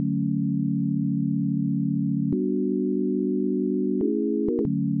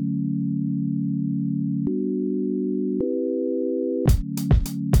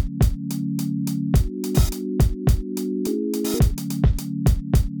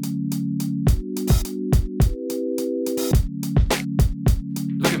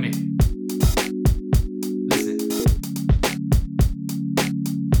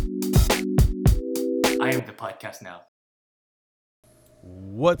podcast now.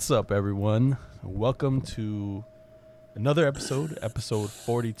 What's up, everyone? Welcome to another episode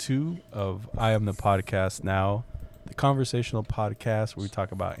 42 of I Am the Podcast Now, the conversational podcast where we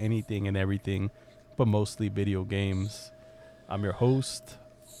talk about anything and everything, but mostly video games. I'm your host,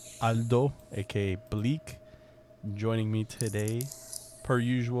 Aldo, aka Bleak. Joining me today, per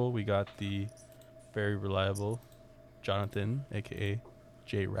usual, we got the very reliable Jonathan, aka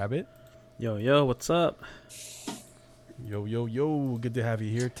J Rabbit. Yo, what's up? Yo, good to have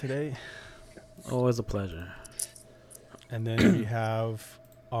you here today. Always a pleasure. And then we have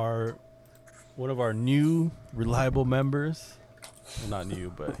one of our new reliable members. Well, not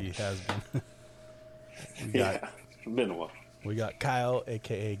new, but he has been. It's been a while. We got Kyle,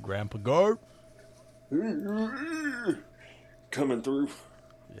 aka Grandpa Garp. Coming through.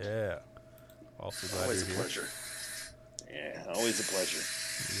 Yeah. Also glad Always you're a here. pleasure. Yeah, always a pleasure.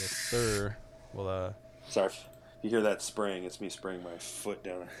 Yes, sir. Well, Sorry if you hear that spraying. It's me spraying my foot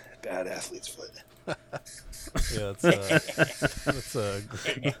down a bad athlete's foot. yeah, that's a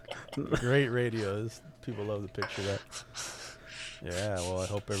great radio. People love to picture that. Yeah, well, I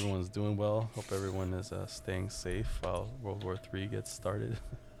hope everyone's doing well. Hope everyone is staying safe while World War III gets started.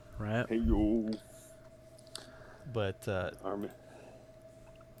 Right? Hey, yo. But, Army.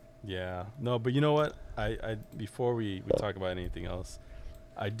 yeah. No, but you know what? I before we talk about anything else,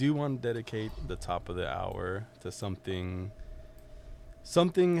 I do want to dedicate the top of the hour to something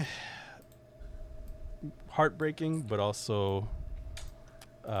heartbreaking, but also,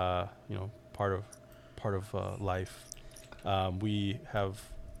 part of life. We have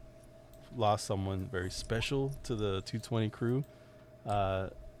lost someone very special to the 220 crew,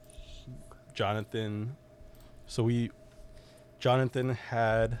 Jonathan. Jonathan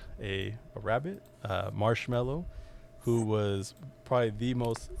had a rabbit, Marshmallow, who was probably the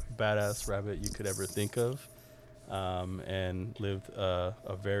most badass rabbit you could ever think of, and lived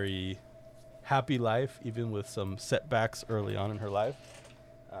a very happy life, even with some setbacks early on in her life.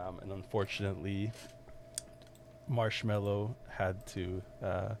 And unfortunately, Marshmallow had to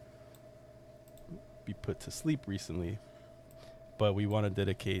be put to sleep recently. But we want to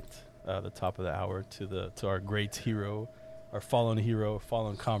dedicate the top of the hour to our great hero, our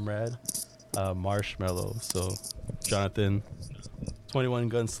fallen comrade, Marshmallow. So, Jonathan, 21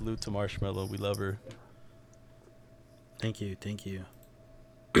 gun salute to Marshmallow. We love her. Thank you.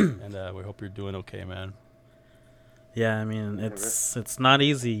 And we hope you're doing okay, man. Yeah, I mean, it's not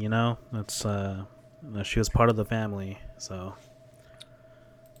easy, you know. It's she was part of the family, so.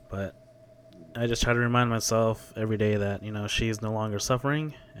 But I just try to remind myself every day that, you know, she's no longer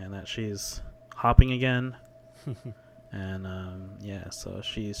suffering and that she's hopping again. And so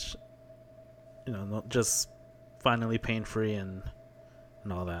she's, you know, not just finally pain-free and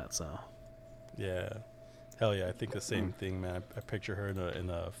all that, so. Yeah. Hell yeah, I think the same thing, man. I picture her in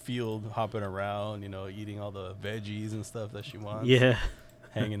a field hopping around, you know, eating all the veggies and stuff that she wants. Yeah.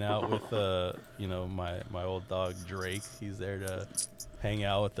 Hanging out with, my old dog Drake. He's there to hang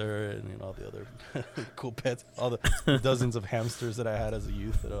out with her, and, you know, all the other cool pets, all the dozens of hamsters that I had as a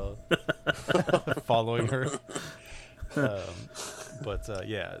youth that are following her.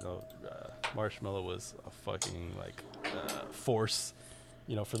 Marshmallow was a fucking force.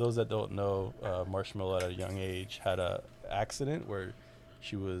 You know, for those that don't know, Marshmallow at a young age had a accident where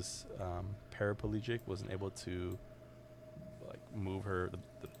she was paraplegic, wasn't able to move her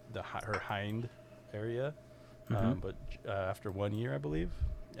her hind area. But after 1 year, I believe,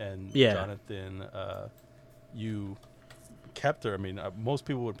 and Jonathan, you kept her. I mean, most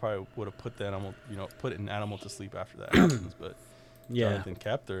people would have put the animal, put an animal to sleep after that happens, but Jonathan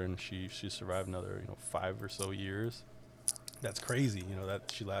kept her, and she survived another 5 or so years. That's crazy,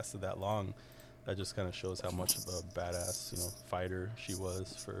 that she lasted that long. That just kind of shows how much of a badass, fighter she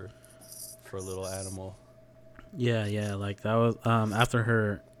was for a little animal. Yeah, like that was after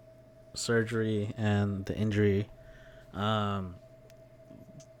her surgery and the injury. The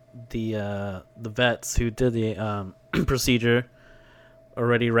vets who did the procedure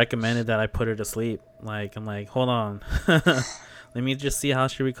already recommended that I put her to sleep. Like, I'm like, hold on, let me just see how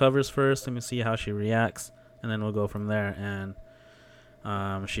she recovers first. Let me see how she reacts, and then we'll go from there. And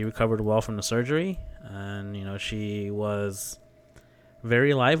she recovered well from the surgery, and she was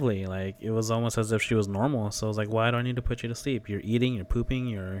very lively. Like, it was almost as if she was normal. So I was like, why do I need to put you to sleep? You're eating, you're pooping,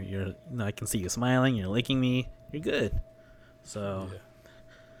 you're I can see you smiling, you're licking me, you're good. So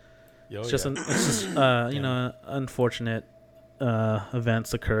it's just unfortunate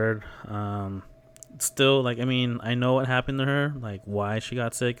events occurred. Still, I know what happened to her, like why she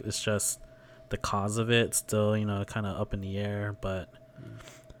got sick. It's just the cause of it still, kind of up in the air. But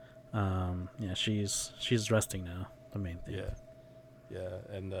Yeah, she's resting now. The main thing. Yeah,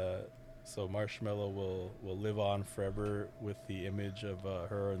 and so Marshmallow will live on forever with the image of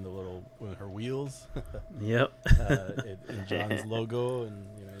her and the little with her wheels. Yep. In John's logo, and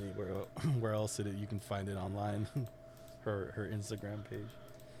anywhere where else you can find it online. her Instagram page.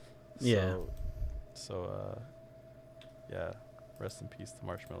 Yeah. So yeah, rest in peace to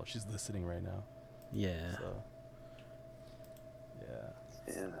Marshmallow. She's listening right now. Yeah. So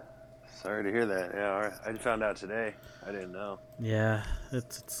Yeah. Sorry to hear that. Yeah, all right. I found out today. I didn't know. Yeah.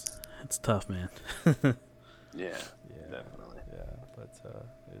 It's tough, man. Yeah, definitely. Yeah, but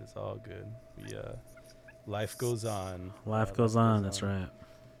it is all good. We life goes on. Life goes on. That's right.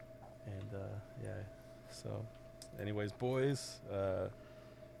 And yeah. So, anyways, boys,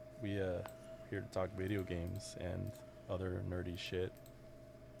 we here to talk video games and other nerdy shit.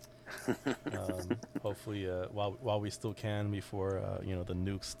 Hopefully, while we still can, before the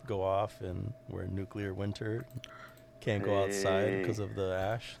nukes go off and we're in nuclear winter, can't go outside because of the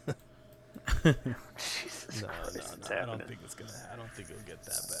ash. Jesus No, Christ, I don't think it'll get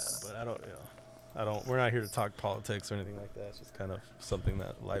that bad. But I don't. We're not here to talk politics or anything like that. It's just kind of something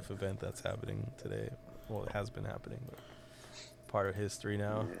life event that's happening today. Well, it has been happening, but part of history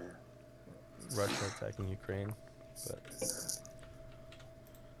now. Yeah. Russia attacking Ukraine, but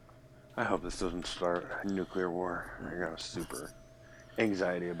I hope this doesn't start a nuclear war. I got a super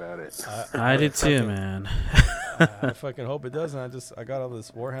anxiety about it. I did too, man. I fucking hope it doesn't. I got all this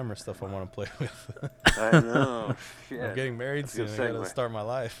Warhammer stuff I want to play with. I know. Shit. I'm getting married That's a soon. good I gotta segue. start my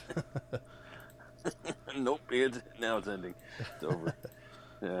life. Nope. Now it's ending. It's over.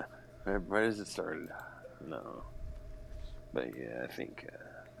 Yeah. Right as it started. No. But yeah, I think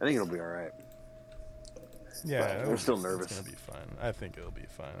it'll be all right. Yeah, we're still nervous. It's gonna be fine. I think it'll be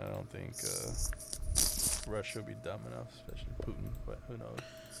fine. I don't think Russia will be dumb enough, especially Putin. But who knows?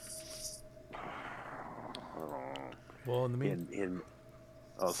 Well, in the meantime.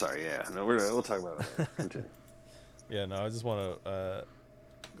 Oh, sorry. Yeah. No, we'll talk about it. Continue. Yeah. No, I just want to.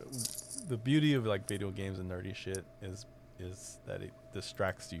 The beauty of like video games and nerdy shit is that it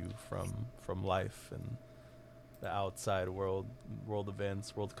distracts you from life and the outside world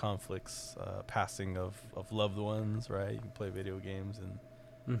events, world conflicts, passing of loved ones, right? You can play video games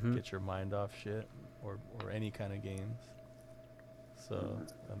and get your mind off shit or any kind of games. So,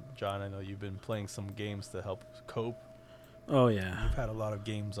 John, I know you've been playing some games to help cope. Oh, yeah. You've had a lot of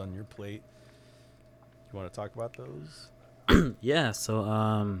games on your plate. You want to talk about those? Yeah,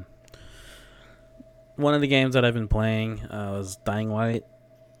 so one of the games that I've been playing was Dying Light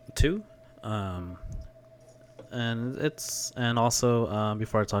 2. And also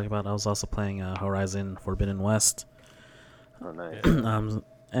before I talk about it, I was also playing Horizon Forbidden West. Oh, nice.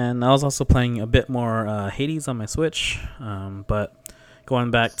 And I was also playing a bit more Hades on my Switch. But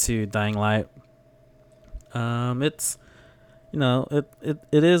going back to Dying Light, it's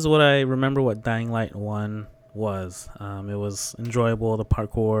it is what I remember what Dying Light 1 was. It was enjoyable, the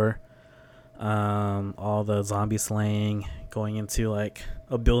parkour, all the zombie slaying, going into like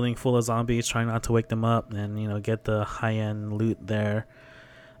a building full of zombies, trying not to wake them up, and get the high-end loot there,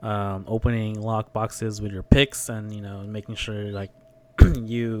 opening lock boxes with your picks, and making sure like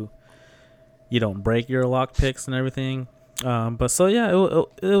you don't break your lock picks and everything. But so yeah,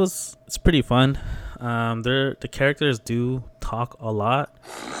 it's pretty fun. The characters do talk a lot.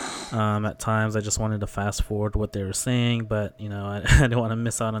 At times I just wanted to fast forward what they were saying, but I didn't want to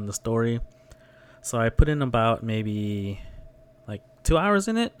miss out on the story. So I put in about maybe like 2 hours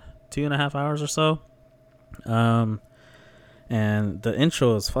in it, 2.5 hours or so. And the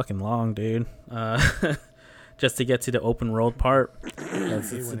intro is fucking long, dude. Just to get to the open world part,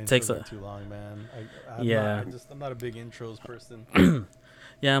 it takes too long, man. I'm not a big intros person.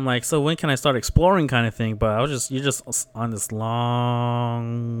 Yeah, I'm like, so when can I start exploring, kind of thing. But you're just on this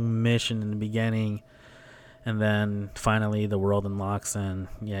long mission in the beginning, and then finally the world unlocks, and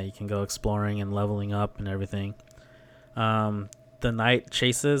yeah, you can go exploring and leveling up and everything. The night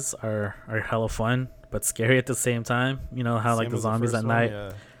chases are hella fun, but scary at the same time. You know how like the zombies at night.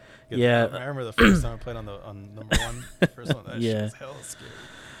 Yeah, I remember the first time I played on number one. The first one, that shit was hella scary.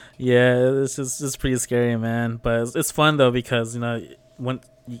 Yeah, it's pretty scary, man. But it's fun though, because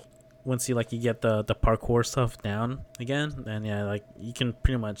once you get the parkour stuff down again, then yeah, like you can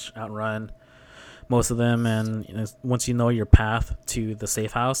pretty much outrun most of them. And once you know your path to the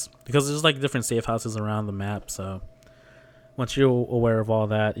safe house, because there's like different safe houses around the map, so once you're aware of all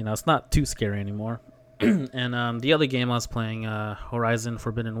that, it's not too scary anymore. And the other game I was playing, Horizon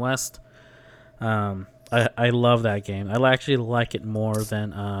Forbidden West, I love that game. I actually like it more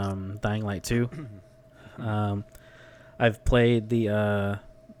than Dying Light 2. I've played the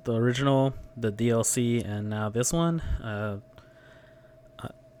the original, the DLC, and now this one.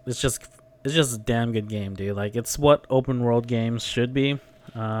 It's just a damn good game, dude. Like, it's what open world games should be.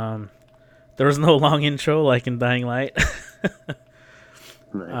 There was no long intro like in Dying Light.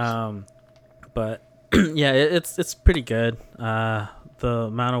 Nice. But yeah, it's pretty good. The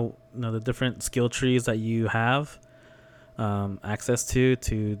amount of the different skill trees that you have access to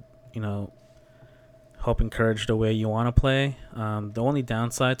help encourage the way you want to play. The only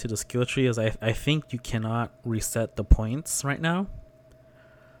downside to the skill tree is I think you cannot reset the points right now.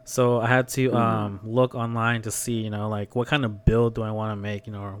 So I had to look online to see, like what kind of build do I want to make,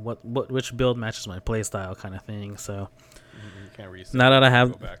 or which build matches my playstyle kind of thing. So You can't reset. now that I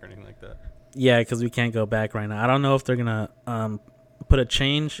have, go back or anything like that. yeah, because we can't go back right now. I don't know if they're gonna put a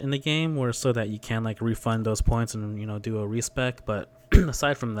change in the game where so that you can like refund those points and do a respec. But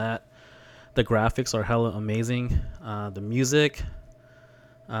aside from that, the graphics are hella amazing. The music,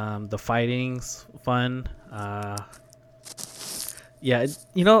 the fighting's fun. Yeah,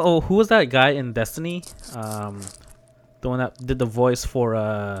 who was that guy in Destiny? The one that did the voice for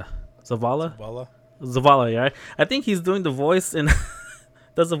Zavala? Zavala, yeah. I think he's doing the voice in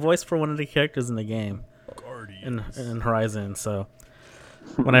does the voice for one of the characters in the game. In Horizon. So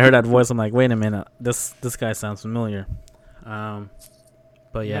when I heard that voice, I'm like, wait a minute, this guy sounds familiar. But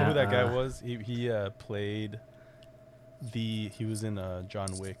yeah, you know who that guy was? He played he was in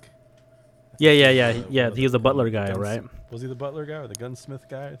John Wick. Yeah. He was the butler guy, right? Was he the butler guy or the gunsmith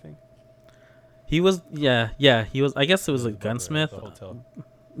guy? I think he was. Yeah. He was. I guess it was a gunsmith. The hotel.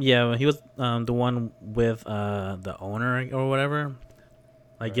 Yeah, he was the one with the owner or whatever,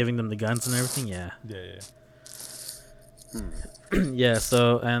 like giving them the guns and everything. Yeah. Yeah.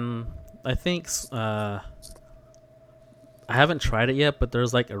 So, and I think I haven't tried it yet, but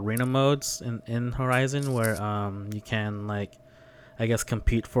there's like arena modes in Horizon where you can like, I guess,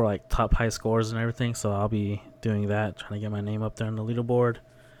 compete for like top high scores and everything. So I'll be doing that, trying to get my name up there on the leaderboard.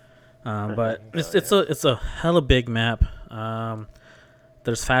 But it's a hella big map.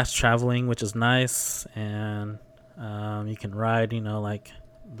 There's fast traveling, which is nice, and you can ride, like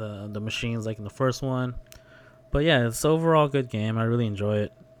the machines like in the first one. But yeah, it's overall good game. I really enjoy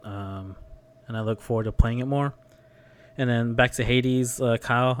it, and I look forward to playing it more. And then back to Hades,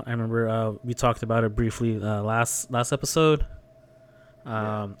 Kyle. I remember we talked about it briefly last episode.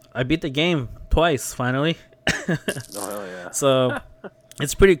 I beat the game twice finally. Oh hell yeah! So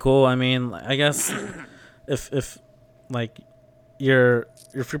it's pretty cool. I mean, I guess if like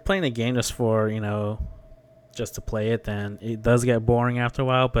if you're playing the game just for just to play it, then it does get boring after a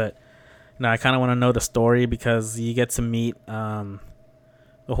while. But I kind of want to know the story because you get to meet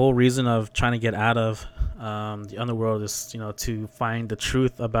the whole reason of trying to get out of the underworld is to find the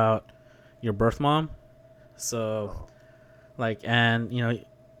truth about your birth mom. So and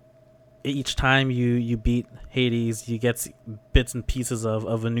each time you beat Hades, you get bits and pieces of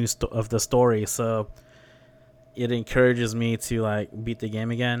of the story. So it encourages me to like beat the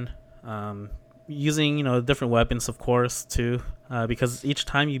game again, using different weapons, of course, too, because each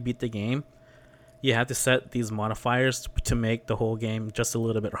time you beat the game, you have to set these modifiers to make the whole game just a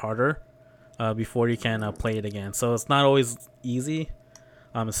little bit harder before you can play it again. So it's not always easy.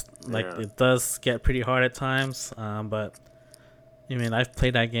 It does get pretty hard at times, but I mean, I've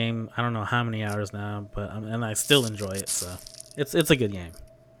played that game I don't know how many hours now, but and I still enjoy it. So it's a good game.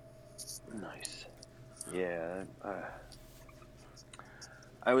 Nice. Yeah.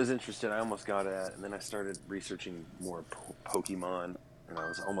 I was interested. I almost got it, and then I started researching more Pokemon, and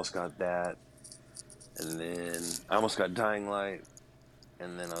I almost got that, and then I almost got Dying Light,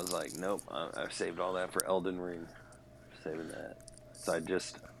 and then I was like, nope, I saved all that for Elden Ring, saving that. So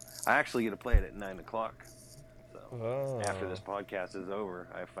I actually get to play it at 9 o'clock. So after this podcast is over,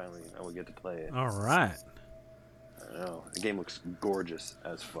 I will get to play it. All right. I know the game looks gorgeous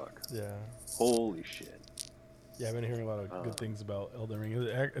as fuck. Yeah. Holy shit. Yeah, I've been hearing a lot of good things about Elden Ring.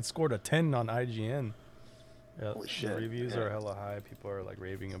 It scored a 10 on IGN. Yeah, holy shit. The reviews are hella high. People are like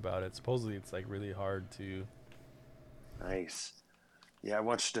raving about it. Supposedly, it's like really hard to. Nice. Yeah, I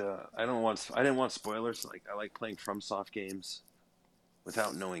watched. I didn't want spoilers. Like I like playing FromSoft games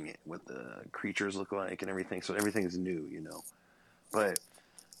without knowing what the creatures look like and everything. So everything is new, But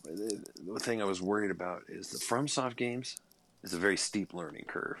the thing I was worried about is the FromSoft games is a very steep learning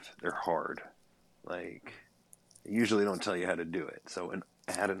curve. They're hard. Like, they usually don't tell you how to do it. So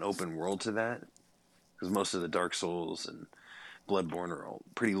add an open world to that, because most of the Dark Souls and Bloodborne are all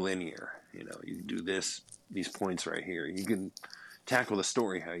pretty linear. You do these points right here. You can tackle the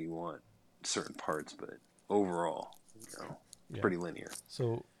story how you want certain parts, but overall, it's pretty linear.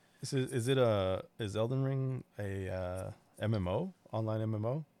 So is Elden Ring a MMO, online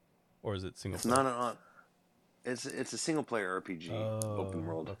MMO? or is it single It's player? not an. It's a single player RPG, open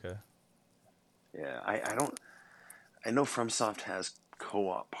world. Okay. Yeah, I don't. I know FromSoft has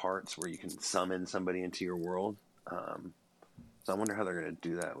co-op parts where you can summon somebody into your world. So I wonder how they're going to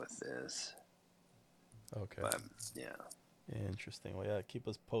do that with this. Okay. But yeah, Interesting. Well, yeah, keep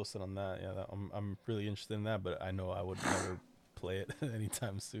us posted on that. Yeah, I'm really interested in that, but I know I would never play it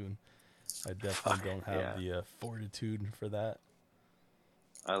anytime soon. I definitely don't have the fortitude for that.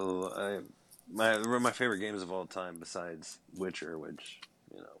 one of my favorite games of all time besides Witcher, which,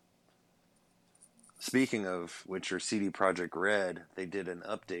 you know. Speaking of Witcher, CD Projekt Red, they did an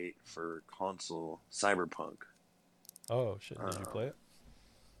update for console Cyberpunk. Oh shit! Did you play it?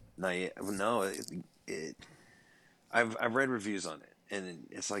 Not yet. No, I've read reviews on it, and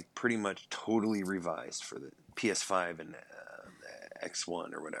it's like pretty much totally revised for the PS5 and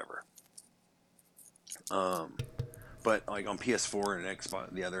X1 or whatever. But like on PS4 and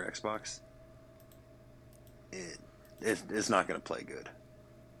Xbox, the other Xbox, it's not going to play good.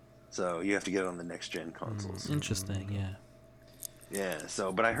 So you have to get it on the next gen consoles. Interesting, yeah. Yeah.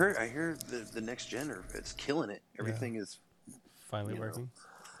 So, but I hear the next gen it's killing it. Everything is Finally working.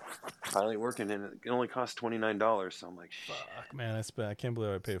 Finally working, and it only costs $29. So I'm like, shit. Fuck, man, I can't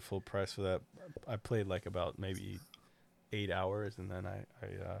believe I paid full price for that. I played like about maybe 8 hours, and then I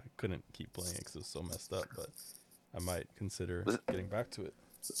couldn't keep playing it because it was so messed up. But I might consider getting back to it.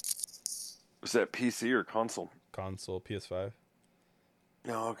 Was that PC or console? Console, PS5.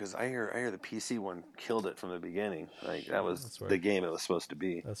 No, because I hear the PC one killed it from the beginning. Like that was the game it was supposed to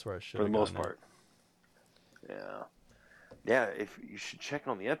be. That's where I should. For the most part. Yeah, yeah. If you should check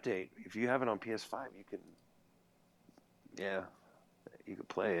on the update, if you have it on PS5, you can. Yeah, you could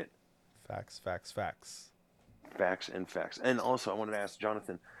play it. Facts. Facts and facts. And also, I wanted to ask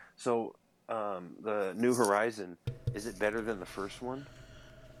Jonathan. So, the New Horizon, is it better than the first one?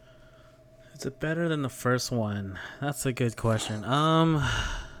 Is it better than the first one? That's a good question.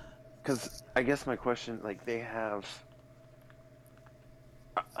 Because I guess my question, like, they have.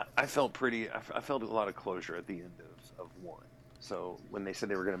 I felt I felt a lot of closure at the end of one. So when they said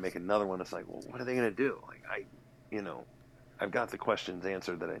they were going to make another one, it's like, well, what are they going to do? Like, I've got the questions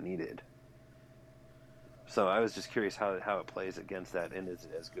answered that I needed. So I was just curious how it plays against that, and is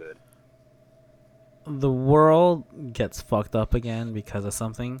it as good? The world gets fucked up again because of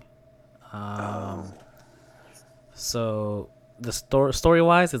something. So the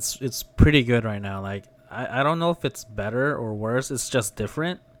story-wise, it's pretty good right now. Like I don't know if it's better or worse. It's just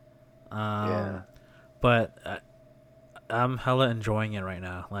different. Yeah. But I'm hella enjoying it right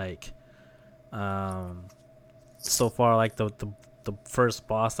now. Like, so far, like the first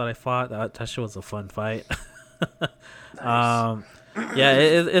boss that I fought, that shit was a fun fight. Nice. Yeah,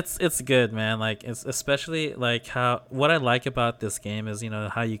 it's good, man. Like, it's especially like what I like about this game is,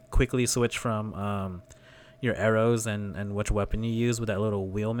 how you quickly switch from your arrows and which weapon you use with that little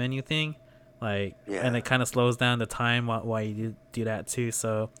wheel menu thing. Like, Yeah. And it kind of slows down the time while you do that too.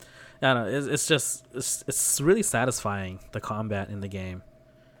 So, I don't know. It's really satisfying, the combat in the game,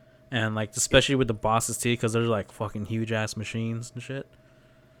 and like especially with the bosses too, because they're like fucking huge ass machines and shit.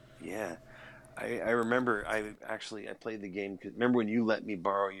 Yeah. I remember I played the game. Remember when you let me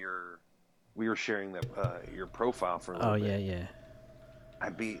borrow we were sharing your profile for a little bit. Oh, yeah. I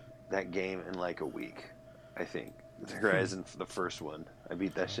beat that game in like a week, I think. The Horizon for the first one. I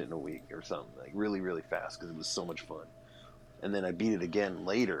beat that shit in a week or something. Like really, really fast because it was so much fun. And then I beat it again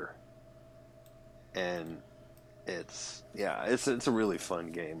later. And it's a really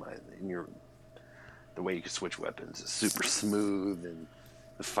fun game. The way you can switch weapons is super smooth, and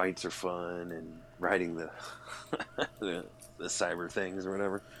the fights are fun, and riding the the cyber things or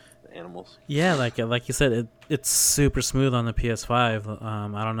whatever, the animals. Yeah, like you said, it's super smooth on the PS5.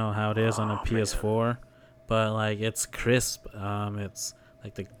 I don't know how it is on the PS4, man. But like it's crisp. It's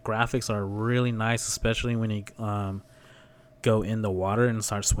like the graphics are really nice, especially when you go in the water and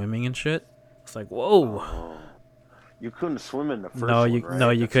start swimming and shit. It's like, whoa. Oh. You couldn't swim in the first one, right? No,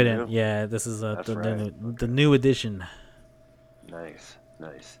 you That's couldn't. new? Yeah, this is the new edition. Nice.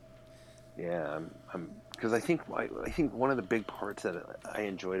 Yeah, I'm because I think one of the big parts that I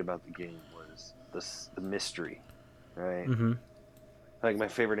enjoyed about the game was the mystery, right? Mm-hmm. Like my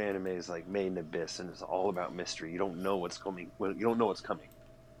favorite anime is like Made in Abyss, and it's all about mystery. You don't know what's coming. Well, you don't know what's coming,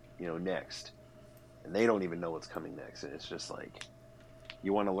 next, and they don't even know what's coming next. And it's just like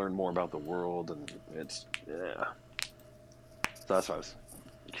you want to learn more about the world, and it's So that's why I was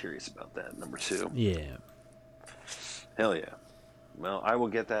curious about that. Number 2. Yeah. Hell yeah. Well, I will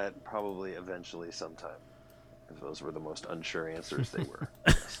get that probably eventually sometime. If those were the most unsure answers they were.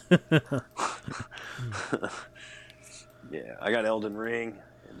 Yeah, I got Elden Ring,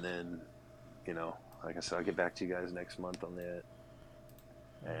 and then, like I said, I'll get back to you guys next month on that.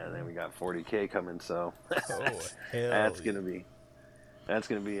 And then we got 40K coming, so hell that's gonna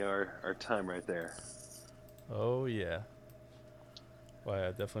be our time right there. Oh yeah. Well, I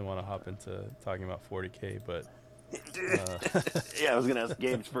definitely want to hop into talking about 40K, but yeah, I was gonna ask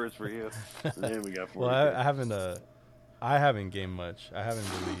games first for you. And then we got 40K. Well, I haven't gamed much. I haven't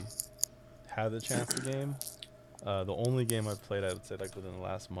really had the chance to game. The only game I played, I would say, like within the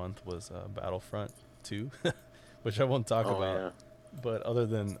last month was Battlefront 2, which I won't talk about. Yeah. But other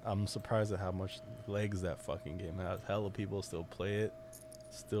than, I'm surprised at how much legs that fucking game has. Hella people still play it.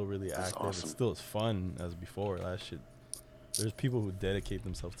 Still really active. Awesome. It's still as fun as before. That shit. There's people who dedicate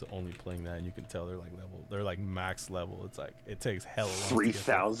themselves to only playing that, and you can tell they're like max level. It's like it takes hella long.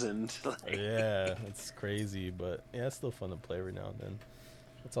 3,000. Yeah, it's crazy, but yeah, it's still fun to play every now and then.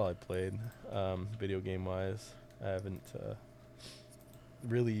 That's all I played. Video game wise, I haven't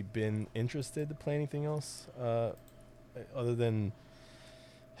really been interested to play anything else other than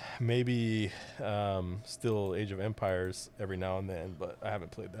maybe still Age of Empires every now and then, but I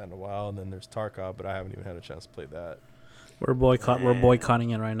haven't played that in a while. And then there's Tarkov, but I haven't even had a chance to play that. We're boycotting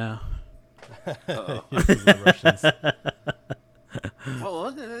it right now. The Russians.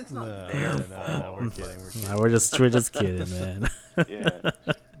 Well, it's not No, we're kidding. Nah, we're just kidding, man. Yeah.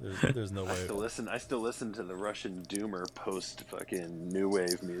 There's no way. I still listen to the Russian Doomer post fucking new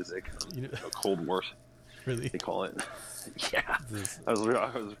wave music. Cold War. Really? They call it. Yeah. I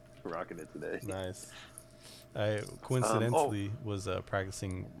was rocking it today. Nice. I coincidentally was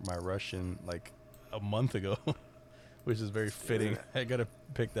practicing my Russian like a month ago, which is very fitting. I gotta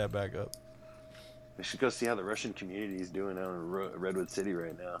pick that back up. We should go see how the Russian community is doing out in Redwood City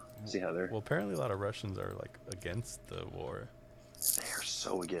right now. See how they're. Well, apparently a lot of Russians are like against the war. They're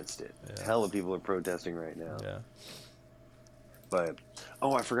so against it. Yeah. Hell of people are protesting right now. Yeah. But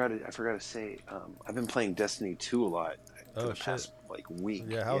I forgot to say, I've been playing Destiny 2 a lot for the past week.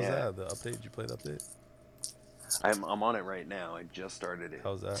 Yeah, how's that? The update? Did you play the update? I'm on it right now. I just started it.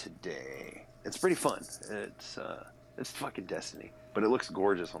 How's that? Today. It's pretty fun. It's fucking Destiny, but it looks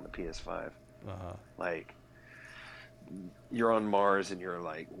gorgeous on the PS5. Like you're on Mars and you're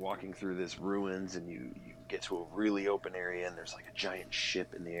like walking through this ruins and you get to a really open area and there's like a giant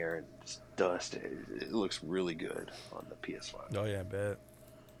ship in the air and it's dust. It looks really good on the PS5. Oh yeah, I bet.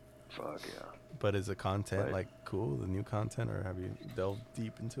 Fuck yeah. But is the content like cool, the new content, or have you delved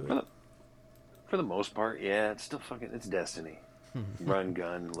deep into it? For the most part, yeah. It's still it's Destiny. Run,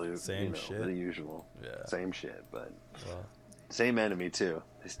 gun, loot. Same shit. The usual. Yeah. Same shit, but same enemy too.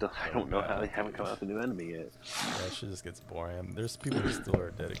 I don't know how they haven't come out with a new enemy yet. Yeah, shit just gets boring. There's people who still are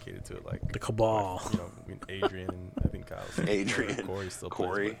dedicated to it, like the Cabal. Adrian and I think Kyle's. Adrian. Corey still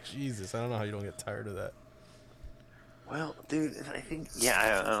plays. Jesus, I don't know how you don't get tired of that. Well, dude, I think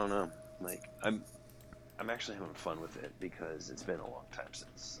I don't know. Like I'm actually having fun with it because it's been a long time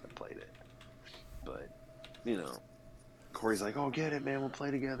since I played it. But Corey's like, "Oh, get it, man. We'll play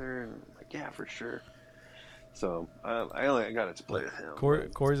together." And I'm like, "Yeah, for sure." So I got it to play with him.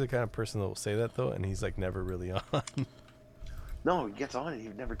 Corey's the kind of person that will say that though, and he's like never really on. No, he gets on and he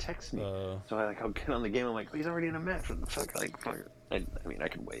never texts me. So I'll get on the game. I'm like, he's already in a match. What the fuck? Like, fuck. I mean, I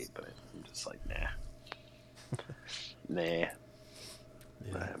could wait, but I'm just like, nah, nah. Yeah.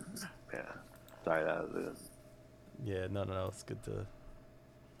 Yeah. Sorry, that was it. Yeah, no. It's good to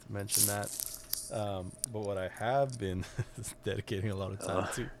mention that. But what I have been dedicating a lot of time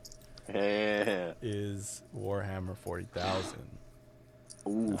to. Yeah. Is Warhammer 40,000.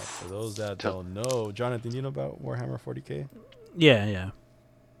 Oof. For those that don't know, Jonathan, you know about Warhammer 40K? Yeah.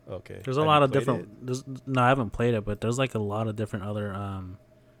 Okay. There's a lot of different. I haven't played it, but there's like a lot of different other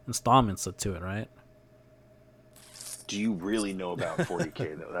installments to it, right? Do you really know about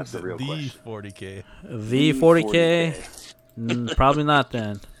 40K though? That's the real question. 40K. The 40K? Probably not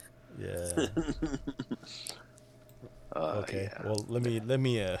then. Yeah. Okay. Yeah. Well, let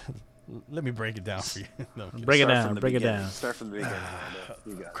me break it down for you. No, I'm kidding. Break it down. Start from the beginning.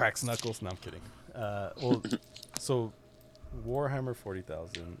 You got it. Cracks knuckles. No, I'm kidding. Well, so Warhammer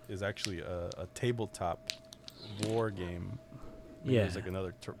 40,000 is actually a tabletop war game. Yeah. There's like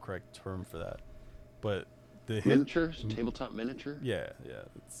another correct term for that. But the miniatures, tabletop miniature. Yeah.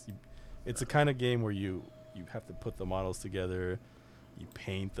 It's a kind of game where you have to put the models together. You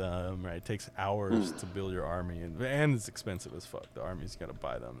paint them, right? It takes hours to build your army, and it's expensive as fuck. The armies, you gotta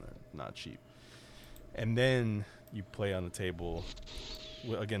buy them; they're not cheap. And then you play on the table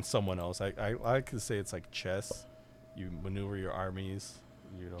against someone else. I like to say it's like chess. You maneuver your armies.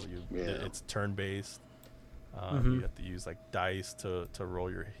 It's turn based. You have to use like dice to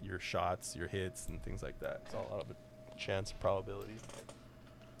roll your shots, your hits, and things like that. It's all out of a chance probability.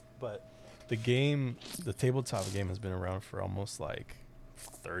 But the tabletop game has been around for almost like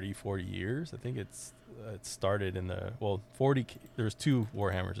 30, 40 years. I think it started in the 40. There's two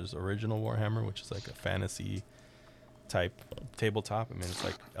Warhammers. There's original Warhammer, which is like a fantasy type tabletop. I mean, it's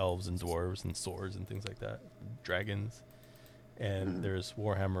like elves and dwarves and swords and things like that, dragons. And there's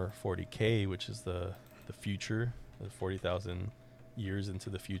Warhammer 40K, which is the future, the 40,000 years into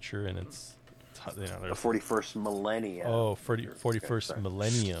the future, and it's the 41st millennium. Oh, 41st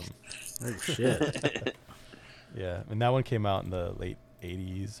millennium. Oh shit. Yeah, and that one came out in the late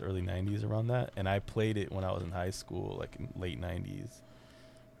 80s, early 90s, around that, and I played it when I was in high school, like in late 90s.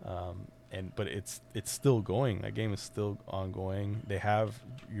 But it's still going. That game is still ongoing.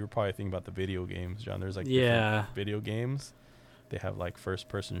 You're probably thinking about the video games, John. There's like different video games. They have like first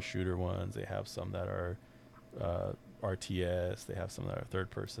person shooter ones. They have some that are RTS. They have some that are third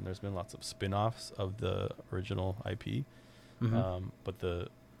person. There's been lots of spin-offs of the original IP. But the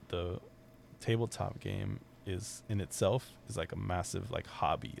tabletop game is in itself is like a massive like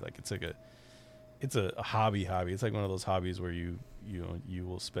hobby. Like it's a hobby. It's like one of those hobbies where you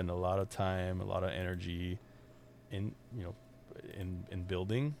will spend a lot of time, a lot of energy in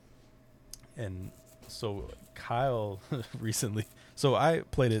building. And so Kyle recently, so I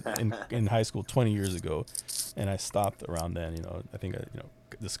played it in high school 20 years ago, and I stopped around then. I think I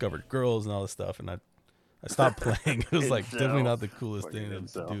discovered girls and all this stuff, and I stopped playing. It was like definitely not the coolest thing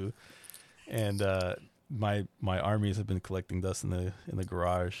to do. And my armies have been collecting dust in the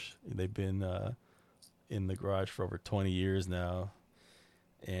garage. They've been in the garage for over 20 years now,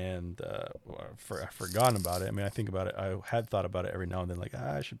 and I've forgotten about it. I mean, I think about it. I had thought about it every now and then, like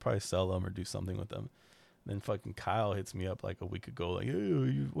I should probably sell them or do something with them. And then fucking Kyle hits me up like a week ago, like,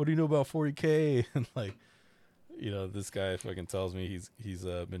 hey, what do you know about 40K? And like, this guy fucking tells me he's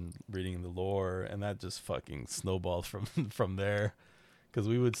been reading the lore, and that just fucking snowballed from there. Because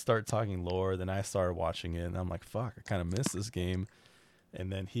we would start talking lore, then I started watching it, and I'm like, fuck, I kind of miss this game.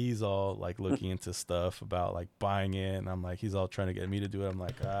 And then he's all like looking into stuff about like buying it, and I'm like, he's all trying to get me to do it. I'm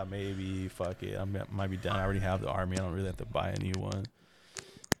like, maybe, fuck it, I might be down. I already have the army. I don't really have to buy a new one.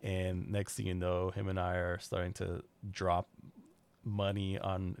 And next thing you know, him and I are starting to drop money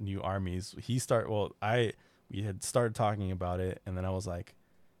on new armies. We had started talking about it, and then I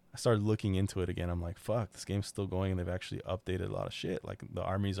started looking into it again. I'm like, fuck, this game's still going, and they've actually updated a lot of shit. Like the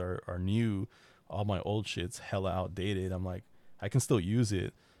armies are new. All my old shit's hella outdated. I'm like, I can still use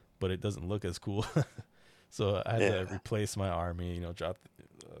it, but it doesn't look as cool. So I had to replace my army, drop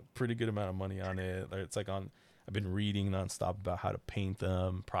a pretty good amount of money on it. It's like I've been reading nonstop about how to paint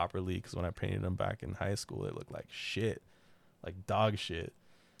them properly, because when I painted them back in high school, it looked like shit, like dog shit.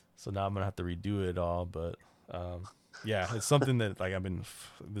 So now I'm going to have to redo it all. But it's something that like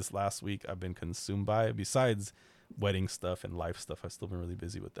this last week I've been consumed by. Besides wedding stuff and life stuff, I've still been really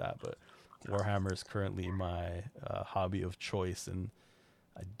busy with that. But Warhammer is currently my hobby of choice, and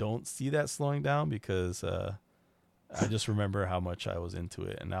I don't see that slowing down, because I just remember how much I was into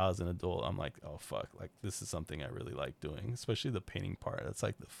it, and now as an adult, I'm like, oh fuck, like this is something I really like doing, especially the painting part. That's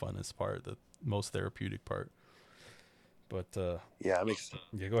like the funnest part, the most therapeutic part. But I'm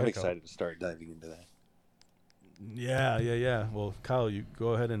excited to start diving into that. Yeah. Well, Kyle, you go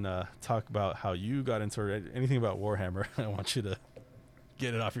ahead and talk about how you got into it. Anything about Warhammer. I want you to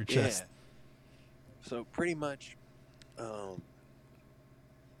get it off your chest. So pretty much, I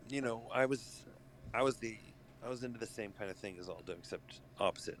was into the same kind of thing as Aldo, except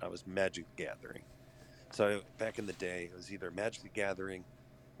opposite. I was Magic the Gathering. So back in the day, it was either Magic the Gathering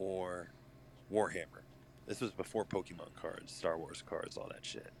or Warhammer. This was before Pokemon cards, Star Wars cards, all that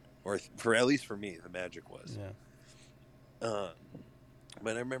shit. Or at least for me, the Magic was. Yeah.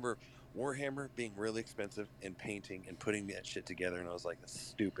 But I remember Warhammer being really expensive, and painting and putting that shit together, and I was like, that's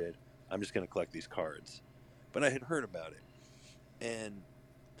stupid. I'm just going to collect these cards. But I had heard about it. And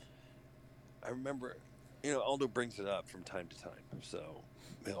I remember, Aldo brings it up from time to time. So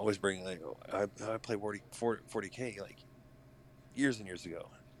they always bring, like, I played 40K like years and years ago.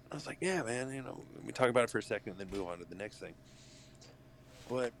 I was like, yeah, man, we talk about it for a second and then move on to the next thing.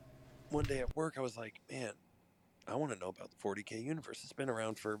 But one day at work, I was like, man, I want to know about the 40K universe. It's been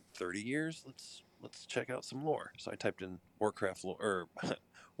around for 30 years. Let's check out some lore. So I typed in Warcraft lore, or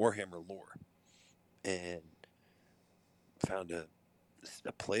Warhammer lore, and found a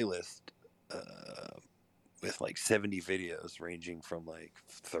playlist with like 70 videos ranging from like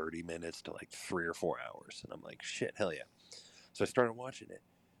 30 minutes to like 3 or 4 hours. And I'm like, shit, hell yeah. So I started watching it.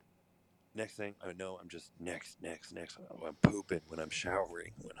 Next thing I know, I'm just next. I'm pooping when I'm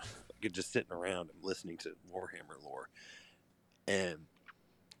showering. When I'm just sitting around, I'm listening to Warhammer lore. And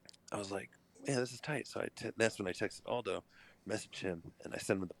I was like, man, this is tight. So that's when I texted Aldo. message him, and I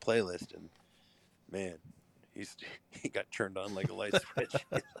sent him the playlist, and man, he got turned on like a light switch. He's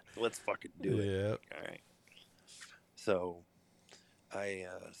like, let's fucking do it. Yeah. Like, all right. So I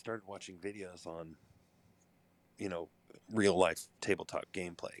started watching videos on, real life tabletop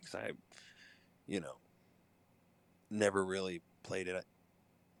gameplay, because I, never really played it.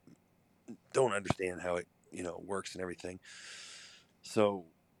 I don't understand how it, works and everything. So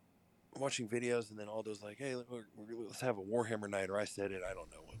watching videos, and then Aldo's like, hey, let's have a Warhammer night, or I said it, I don't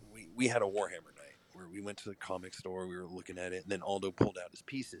know. We had a Warhammer night where we went to the comic store, we were looking at it, and then Aldo pulled out his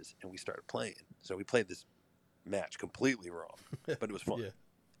pieces, and we started playing. So we played this match completely wrong, but it was fun. Yeah.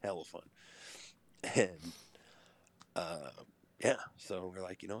 Hella fun. And so we're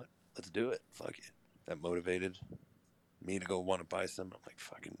like, you know what? Let's do it. Fuck it. That motivated me to go want to buy some. I'm like,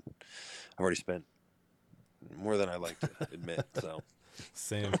 fucking, I've already spent more than I like to admit. So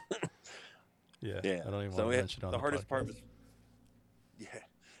Same. Yeah. yeah. I don't even So want to mention it on the the hardest part podcast. was,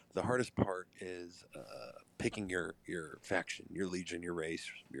 the hardest part is picking your faction, your legion, your race,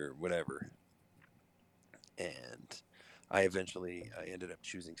 your whatever. And I ended up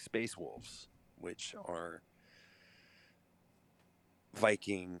choosing Space Wolves, which are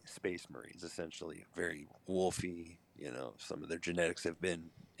Viking space marines, essentially. Very wolfy. Some of their genetics have been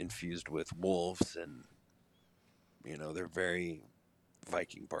infused with wolves, and they're very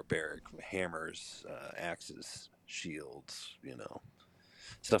Viking barbaric. Hammers, axes, shields,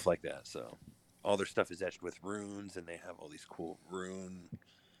 stuff like that. So all their stuff is etched with runes, and they have all these cool rune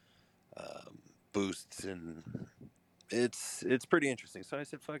boosts, and it's pretty interesting. So I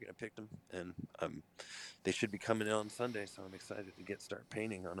said, fuck it, I picked them, and they should be coming in on Sunday, so I'm excited to start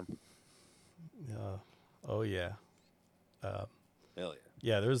painting on them. Yeah. Oh yeah. Hell yeah.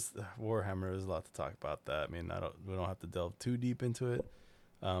 Yeah, there's Warhammer. There's a lot to talk about that. I mean, we don't have to delve too deep into it.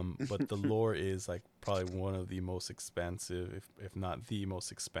 But the lore is like probably one of the most expansive, if not the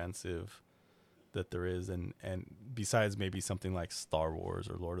most expansive that there is. And besides maybe something like Star Wars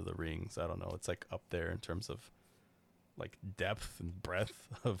or Lord of the Rings, I don't know. It's like up there in terms of like depth and breadth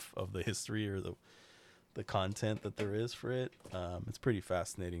of the history or the content that there is for it. It's pretty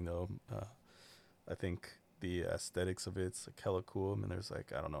fascinating though. I think the aesthetics of it's like hella cool. I mean, there's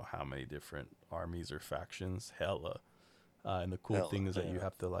like, I don't know how many different armies or factions, and the cool thing is that you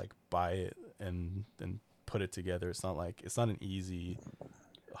have to like buy it and put it together. It's not an easy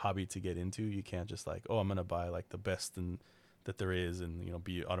hobby to get into. You can't just like, oh, I'm gonna buy like the best that there is and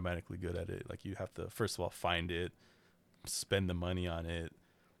be automatically good at it. Like you have to first of all find it, spend the money on it,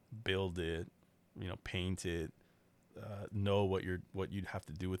 build it, paint it, know what you'd have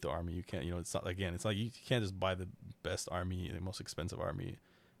to do with the army. You can't, it's not you can't just buy the best army, the most expensive army,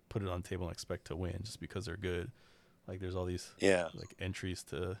 put it on the table and expect to win just because they're good. Like there's all these like entries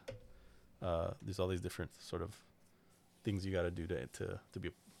to there's all these different sort of things you got to do to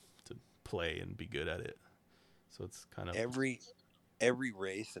play and be good at it. So it's kind of every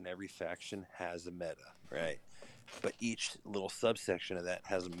race and every faction has a meta, right? But each little subsection of that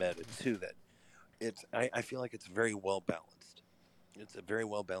has a meta too. That I feel like it's very well balanced. It's a very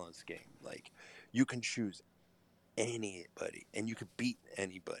well balanced game. Like you can choose anybody and you can beat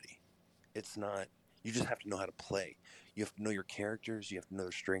anybody. It's not. You just have to know how to play. You have to know your characters. You have to know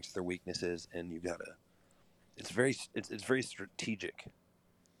their strengths, their weaknesses, and you gotta. It's very strategic.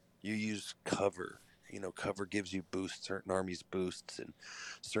 You use cover. Cover gives you boosts. Certain armies boosts, and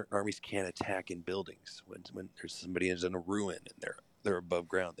certain armies can't attack in buildings. When there's somebody who's in a ruin and they're above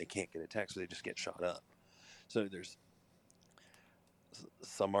ground, they can't get attacked, so they just get shot up. So there's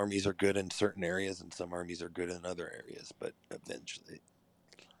some armies are good in certain areas, and some armies are good in other areas. But eventually,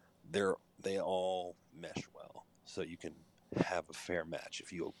 they all mesh well, so you can have a fair match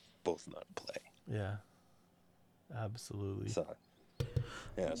if you both know how to play. Yeah, absolutely. So,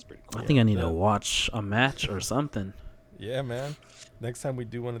 yeah, it's pretty cool. I think I need to watch a match or something. Yeah, man. Next time we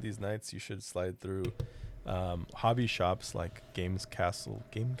do one of these nights, you should slide through hobby shops like Games Castle.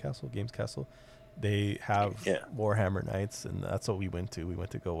 They have Warhammer nights, and that's what we went to. We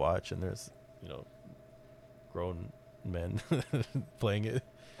went to go watch, and there's grown men playing it.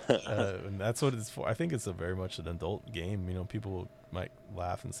 And that's what it's for. I think it's very much an adult game. People might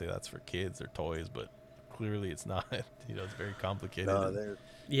laugh and say that's for kids or toys, but clearly it's not. It's very complicated. No,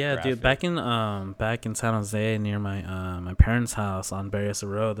 yeah, graphic. Dude. Back in San Jose, near my parents' house on Berryessa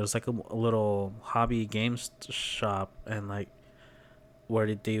Road, there's like a little hobby games shop, and like where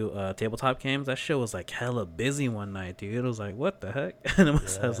they do tabletop games. That shit was like hella busy one night, dude. It was like, what the heck? And it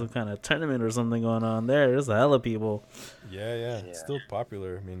must have some kind of tournament or something going on there. There's a hella people. Yeah. It's still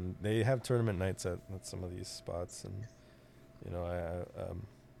popular. I mean, they have tournament nights at some of these spots, and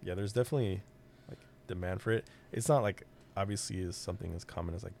there's definitely like demand for it. It's not like obviously is something as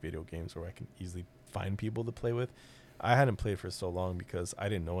common as like video games where I can easily find people to play with. I hadn't played for so long because I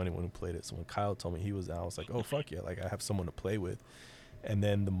didn't know anyone who played it. So when Kyle told me he was out, I was like, oh, fuck yeah. Like, I have someone to play with. And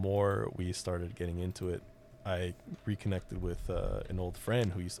then the more we started getting into it, I reconnected with an old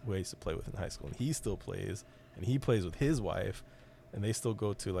friend who I used to play with in high school. And he still plays. And he plays with his wife. And they still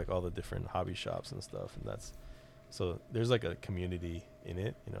go to, like, all the different hobby shops and stuff. And that's... So there's, like, a community in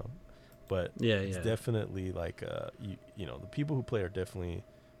it, you know. But it's definitely, like, you know, the people who play are definitely...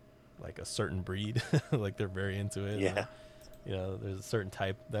 like a certain breed. Like they're very into it. Yeah. You know, there's a certain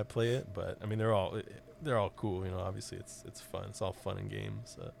type that play it, but I mean they're all cool, you know. Obviously it's fun. It's all fun and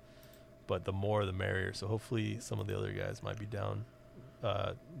games. But the more the merrier. So hopefully some of the other guys might be down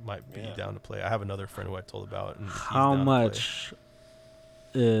down to play. I have another friend who I told about, and how much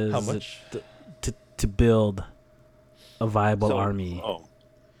is it to build a viable army? Oh.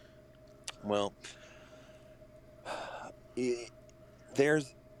 Well,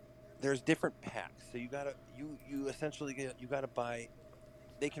 there's different packs, so you essentially gotta buy.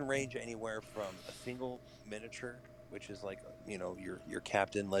 They can range anywhere from a single miniature, which is like, you know, your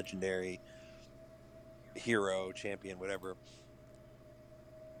captain, legendary, hero, champion, whatever.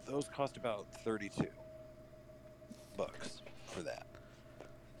 Those cost about $32 for that,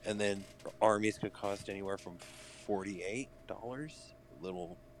 and then armies could cost anywhere from $48.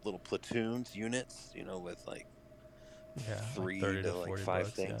 Little platoons, units, you know, with like 3 like to like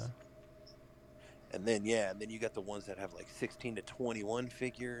 5 things. Yeah. And then you got the ones that have like 16 to 21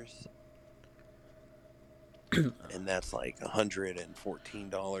 figures. And that's like $114,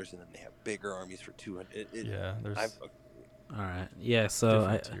 and then they have bigger armies for $200. There's all right. Yeah,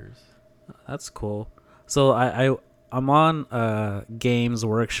 so tiers. That's cool. So I'm on Games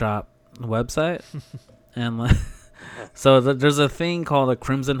Workshop website and like so there's a thing called a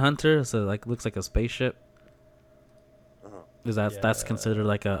Crimson Hunter, so like looks like a spaceship. Is that's considered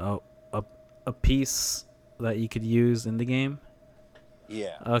like a piece that you could use in the game?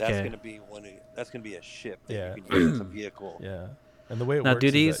 Yeah. Okay. That's gonna be a ship that you can use as a vehicle. Yeah. And the way it now, works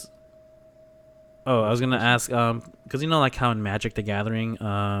do these? is that, I was gonna ask, because you know, like how in Magic the Gathering,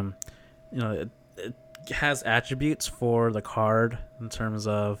 you know, it has attributes for the card in terms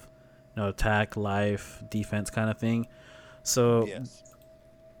of, you know, attack, life, defense, kind of thing. So,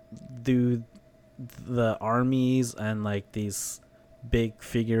 do the armies and like these big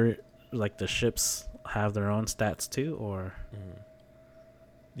figure, like the ships, have their own stats too, or?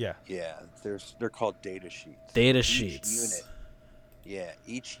 Yeah. They're called data sheets.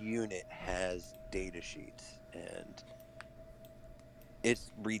 Each unit has data sheets, and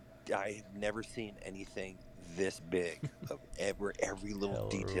I've never seen anything this big of every little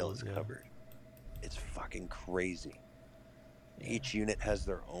detail is covered. It's fucking crazy. Each unit has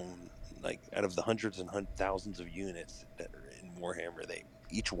their own, like, out of the hundreds and thousands of units that are in Warhammer,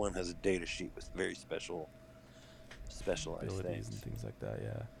 each one has a data sheet with very specialized abilities things and things like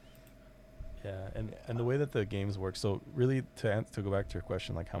that. And the way that the games work, so really to go back to your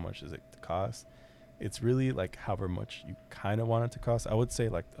question, like how much is it to cost, it's really like however much you kind of want it to cost. I would say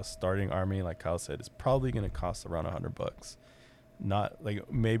like a starting army, like Kyle said, is probably going to cost around $100. Not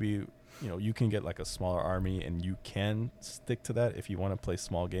like, maybe, you know, you can get like a smaller army and you can stick to that if you want to play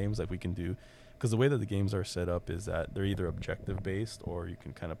small games, like we can do, because the way that the games are set up is that they're either objective based, or you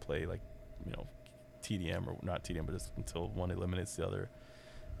can kind of play like, you know, TDM, or not TDM, but just until one eliminates the other.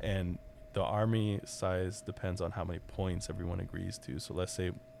 And the army size depends on how many points everyone agrees to. So let's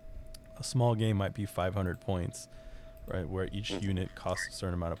say a small game might be 500 points, right, where each unit costs a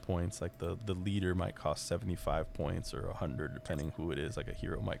certain amount of points. Like the leader might cost 75 points or 100, depending who it is. Like a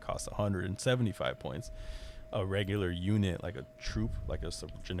hero might cost 175 points. A regular unit, like a troop, like a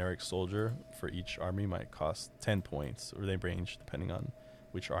generic soldier for each army, might cost 10 points, or they range depending on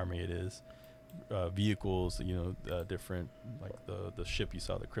which army it is. Vehicles, you know, different, like the ship you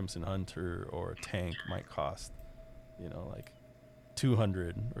saw, the Crimson Hunter, or a tank might cost, you know, like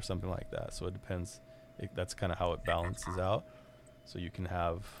 200 or something like that. So it depends. That's kind of how it balances out. So you can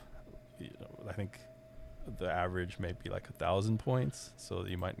have, you know, I think the average may be like 1,000 points. So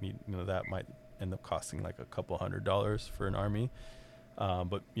you might need, you know, that might end up costing like a couple $100 for an army.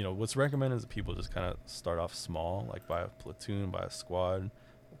 But you know, what's recommended is that people just kind of start off small, like buy a platoon, buy a squad.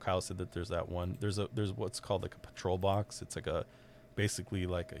 Kyle said that there's that one. There's what's called like a patrol box. It's like basically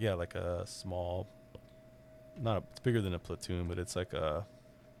like a small, it's bigger than a platoon, but it's like I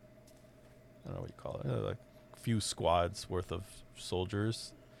don't know what you call it, like a few squads worth of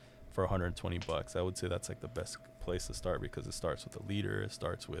soldiers for $120. I would say that's like the best place to start, because it starts with a leader. It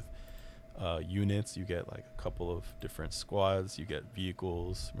starts with units. You get like a couple of different squads. You get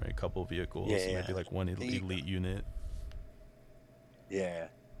vehicles, right? A couple of vehicles, maybe like one elite unit. Yeah.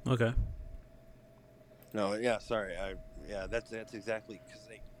 Okay. No. Yeah. Sorry. Yeah. That's exactly because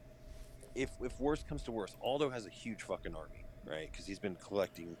if worst comes to worst, Aldo has a huge fucking army, right? Because he's been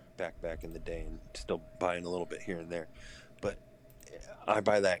collecting back in the day and still buying a little bit here and there. But I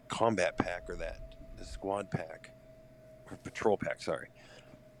buy that combat pack or that squad pack or patrol pack, sorry,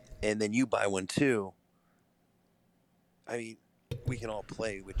 and then you buy one too. I mean, we can all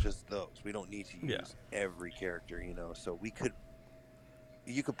play with just those. We don't need to Yeah. use every character, So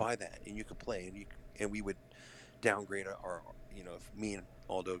you could buy that and you could play and we would downgrade our if me and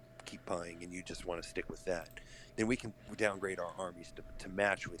Aldo keep buying and you just want to stick with that, then we can downgrade our armies to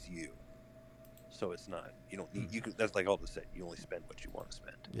match with you. So it's not you don't need you could, that's like Aldo said, you only spend what you want to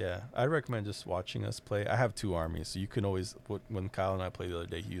spend. Yeah, I recommend just watching us play. I have 2 armies, so you can always. When Kyle and I played the other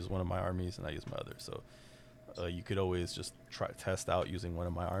day, he used one of my armies and I used my other. So you could always just test out using one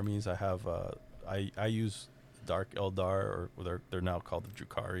of my armies. I have I use Dark Eldar, or they're now called the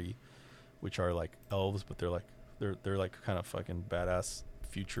Drukhari, which are like elves, but they're like kind of fucking badass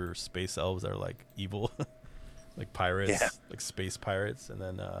future space elves that are like evil, like pirates, like space pirates. And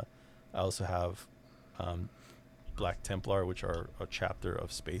then I also have Black Templar, which are a chapter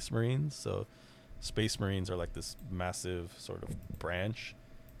of Space Marines. So Space Marines are like this massive sort of branch,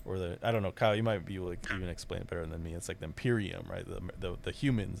 or I don't know, Kyle, you might be able to even explain it better than me. It's like the Imperium, right? The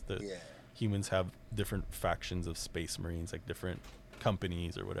humans, humans have different factions of Space Marines, like different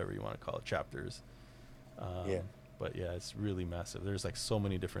companies or whatever you want to call it, chapters. But yeah, it's really massive. There's like so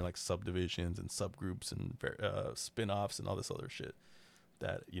many different like subdivisions and subgroups and spin-offs and all this other shit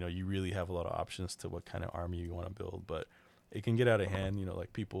that you really have a lot of options to what kind of army you want to build. But it can get out of hand.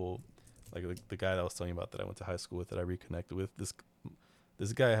 Like people, like the guy that I was telling you about that I went to high school with, that I reconnected with.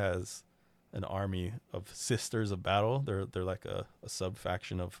 This guy has an army of Sisters of Battle. They're like a sub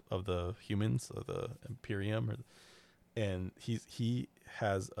faction of the humans, of the Imperium, and he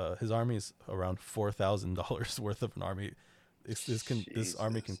has his army is around $4,000 worth of an army. This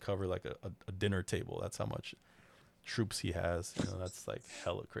army can cover like a dinner table. That's how much troops he has. That's like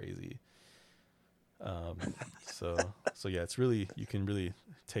hella crazy. So yeah, it's really, you can really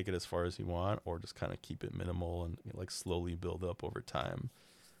take it as far as you want, or just kind of keep it minimal and like slowly build up over time.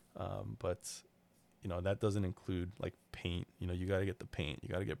 But that doesn't include like paint. You got to get the paint, you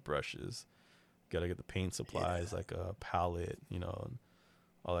got to get brushes, you got to get the paint supplies, like a palette, and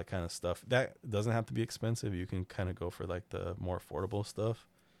all that kind of stuff. That doesn't have to be expensive. You can kind of go for like the more affordable stuff.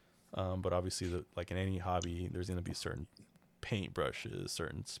 But obviously, like in any hobby, there's going to be certain paint brushes,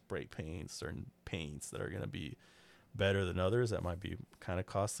 certain spray paints, certain paints that are going to be better than others that might be kind of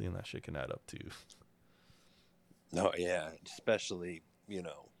costly, and that shit can add up too. No, yeah, especially,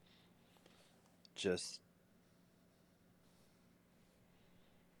 just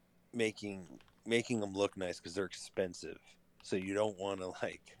making them look nice because they're expensive. So you don't want to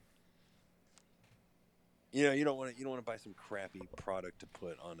like, you don't want to buy some crappy product to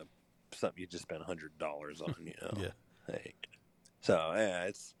put on something you just spent $100 on, Yeah. Like, so yeah,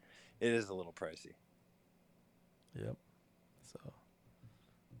 it is a little pricey. Yep. So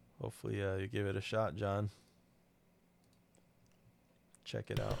hopefully you give it a shot, John.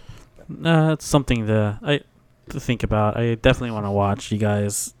 Check it out. It's something to think about. I definitely want to watch you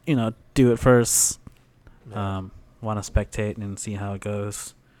guys, do it first. Yeah. Want to spectate and see how it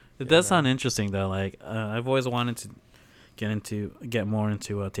goes. It does sound interesting though. Like I've always wanted to get more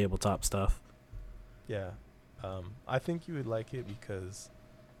into tabletop stuff. Yeah. I think you would like it because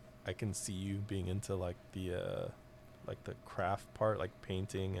I can see you being into like the craft part, like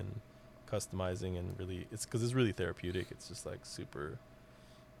painting and customizing, and really it's really therapeutic. It's just like super,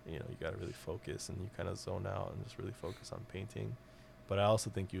 you got to really focus and you kind of zone out and just really focus on painting. But I also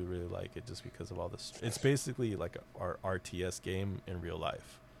think you would really like it just because of all this. It's basically like our RTS game in real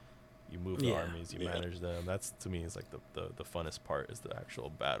life. You move the armies, you manage them. That's, to me, is like the funnest part, is the actual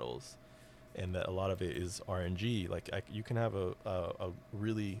battles. And that a lot of it is RNG. Like you can have a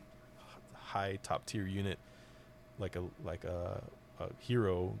really high top tier unit, like a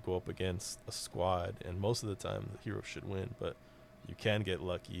hero, go up against a squad, and most of the time the hero should win. But you can get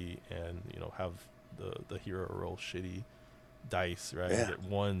lucky and have the hero roll shitty dice, right? You get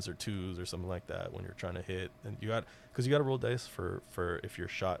 1s or 2s or something like that when you're trying to hit, and you got to roll dice for if your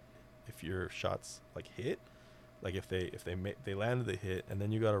shots like hit, like if they landed the hit, and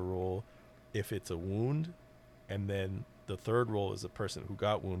then you got to roll if it's a wound, and then the third roll is the person who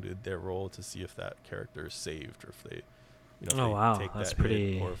got wounded, their roll to see if that character is saved, or if they take that's that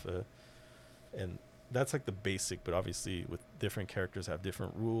pretty hit, or if and that's like the basic. But obviously with different characters have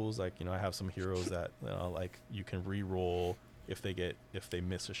different rules. Like I have some heroes that like you can re-roll if they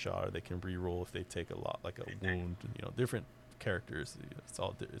miss a shot, or they can re-roll if they take a lot, like a wound. Different characters. It's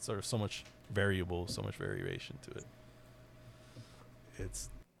all it's sort of so much variable, so much variation to it. It's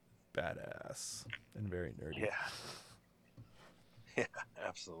badass and very nerdy. Yeah,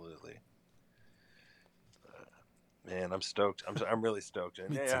 absolutely. Man, I'm stoked. I'm really stoked,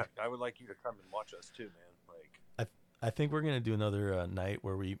 and yeah, I would like you to come and watch us too, man. Like, I think we're gonna do another night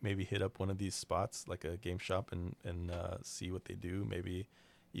where we maybe hit up one of these spots, like a game shop, and see what they do. Maybe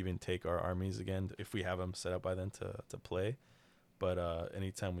even take our armies again if we have them set up by then to play. But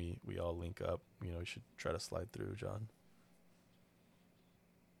anytime we all link up, we should try to slide through, John.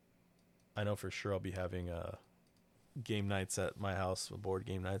 I know for sure I'll be having game nights at my house, board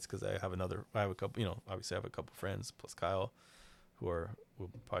game nights, because I have a couple, obviously I have a couple friends plus Kyle who will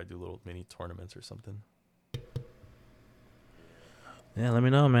probably do little mini tournaments or something. Yeah, let me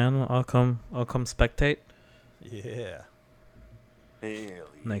know, man. I'll come spectate. Yeah.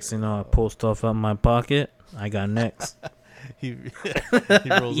 Next thing you know, I pull stuff out my pocket. I got next. he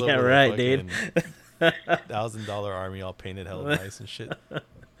rolls yeah, up with right, a dude. $1,000 army all painted hella nice and shit.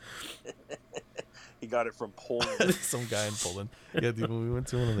 He got it from Poland. Some guy in Poland. Yeah, dude, when we went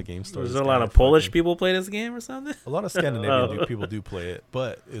to one of the game stores, There's a lot of Polish people play this game or something? A lot of Scandinavian people do play it,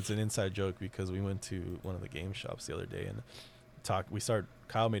 but it's an inside joke because we went to one of the game shops the other day and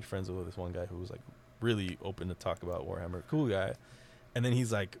Kyle made friends with this one guy who was like really open to talk about Warhammer, cool guy. And then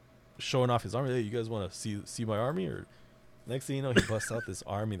he's like showing off his army. Hey, you guys want to see my army? Or next thing you know, he busts out this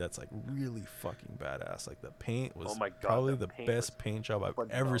army that's like really fucking badass. Like the paint was probably the best paint job I've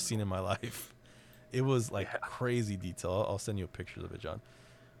ever seen in my life. It was like crazy detail. I'll send you pictures of it, John.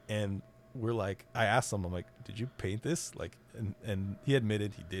 And we're like, I asked him, I'm like, did you paint this? Like, and he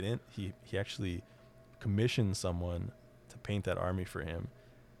admitted he didn't. He actually commissioned someone to paint that army for him,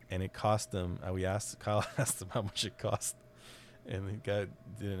 and it cost him. Kyle asked him how much it cost, and the guy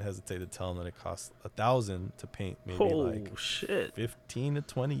didn't hesitate to tell him that it cost $1,000 to paint maybe 15 to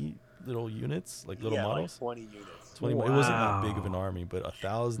 20 little units, like little models. Like 20 units. 20. Wow. It wasn't that big of an army, but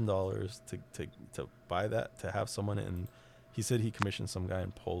 $1,000 to buy that, to have someone. And he said he commissioned some guy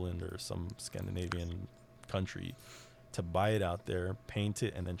in Poland or some Scandinavian country to buy it out there, paint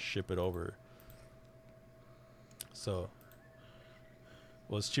it, and then ship it over. So,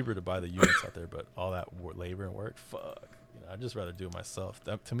 well, it's cheaper to buy the units out there, but all that labor and work, fuck. I'd just rather do it myself.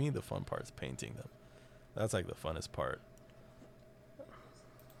 To me, the fun part is painting them. That's like the funnest part.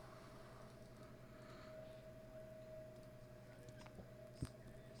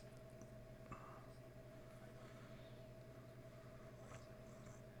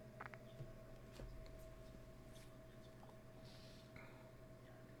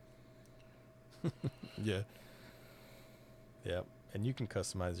 Yeah, and you can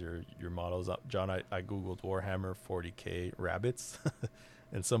customize your models up, John. I googled Warhammer 40k rabbits,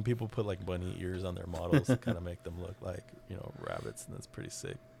 and some people put like bunny ears on their models to kind of make them look like rabbits, and that's pretty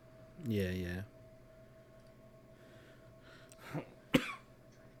sick. Yeah.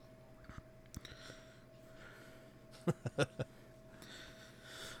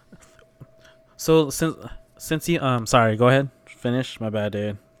 So since you sorry, go ahead, finish. My bad,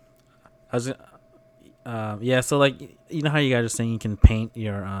 dude. I was so like how you guys are saying you can paint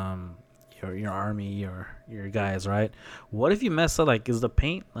your army, your guys, right? What if you mess up? Like, is the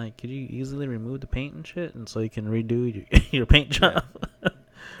paint like? Could you easily remove the paint and shit, and so you can redo your paint job? Yeah.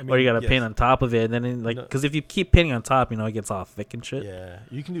 Or you gotta paint on top of it, and then because if you keep painting on top, it gets all thick and shit. Yeah,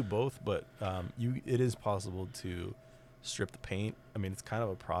 you can do both, but it is possible to strip the paint. I mean, it's kind of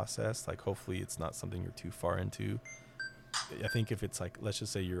a process. Like, hopefully, it's not something you're too far into. I think if it's like, let's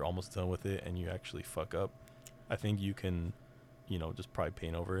just say you're almost done with it and you actually fuck up, I think you can, just probably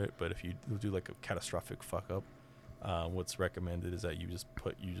paint over it. But if you do like a catastrophic fuck up, what's recommended is that you just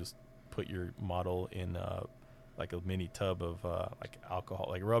put your model in like a mini tub of like alcohol,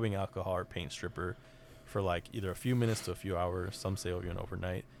 like rubbing alcohol or paint stripper for like either a few minutes to a few hours. Some say even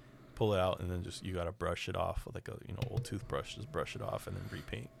overnight. Pull it out and then you gotta brush it off with like a old toothbrush. Just brush it off and then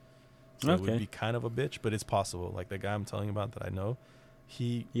repaint. So It would be kind of a bitch, but it's possible. Like the guy I'm telling you about that I know,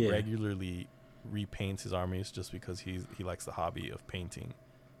 he regularly repaints his armies just because he likes the hobby of painting.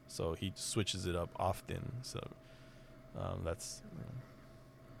 So he switches it up often. So that's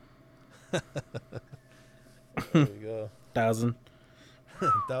there you go. $1,000.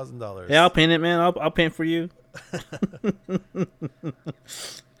 Yeah, I'll paint it, man. I'll paint for you.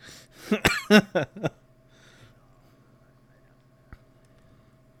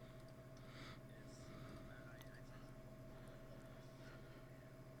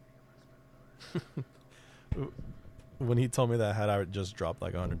 When he told me that I just dropped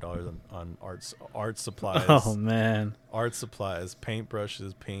like $100 on art supplies. Oh man, art supplies, paint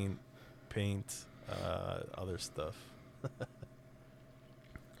brushes, paint, other stuff.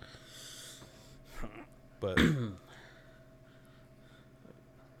 But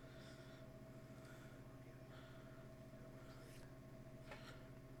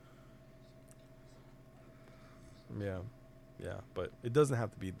yeah, but it doesn't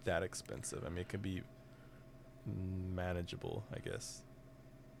have to be that expensive. I mean, it can be manageable, I guess.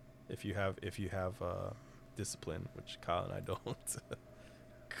 If you have discipline, which Kyle and I don't.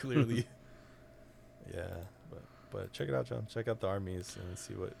 Clearly. Yeah, but check it out, John. Check out the armies and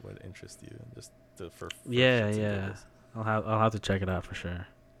see what interests you, just for Yeah, shits and yeah. giggles. I'll have to check it out for sure.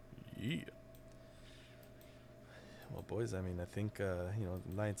 Yeah. Well, boys, I mean, I think the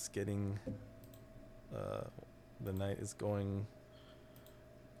night's getting the night is going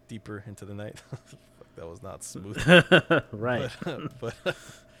deeper into the night. Fuck, that was not smooth. Right. But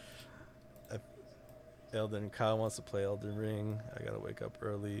Kyle wants to play Elden Ring. I gotta wake up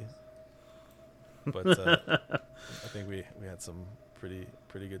early. But I think we had some pretty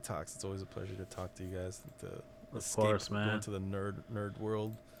good talks. It's always a pleasure to talk to you guys. To Of course, man. Go into the nerd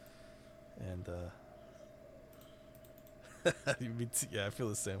world. And yeah, I feel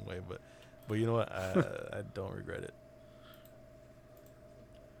the same way. But you know what? I don't regret it.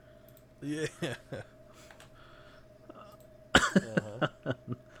 Yeah. Uh-huh.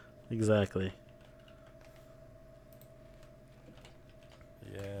 Exactly.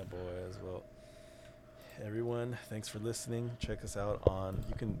 Yeah, boys. Well, everyone, thanks for listening. Check us out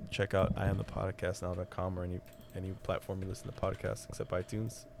you can check out iamthepodcastnow.com or any platform you listen to podcasts except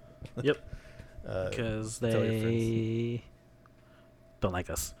iTunes. Yep. Because they don't like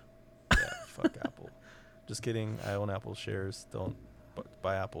us. Yeah, fuck Apple. Just kidding. I own Apple shares. Don't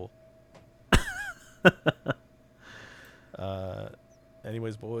buy Apple.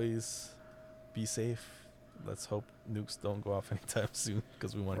 Anyways, boys, be safe. Let's hope nukes don't go off anytime soon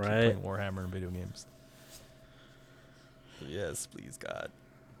because we want to keep playing Warhammer and video games. Yes, please, God.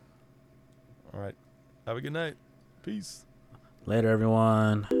 All right. Have a good night. Peace. Later,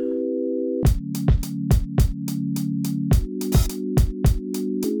 everyone.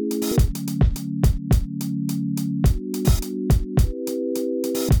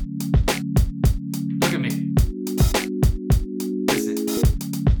 Look at me. Listen.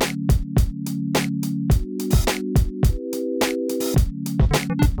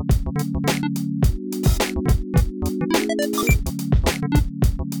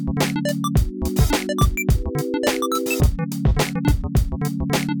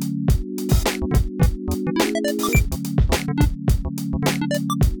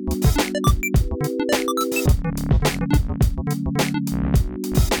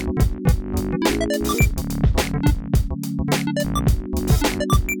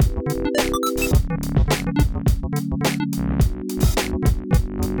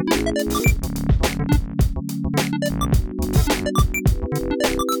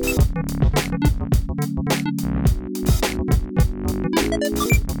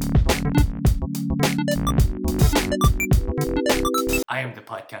 I am the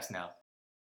podcast now.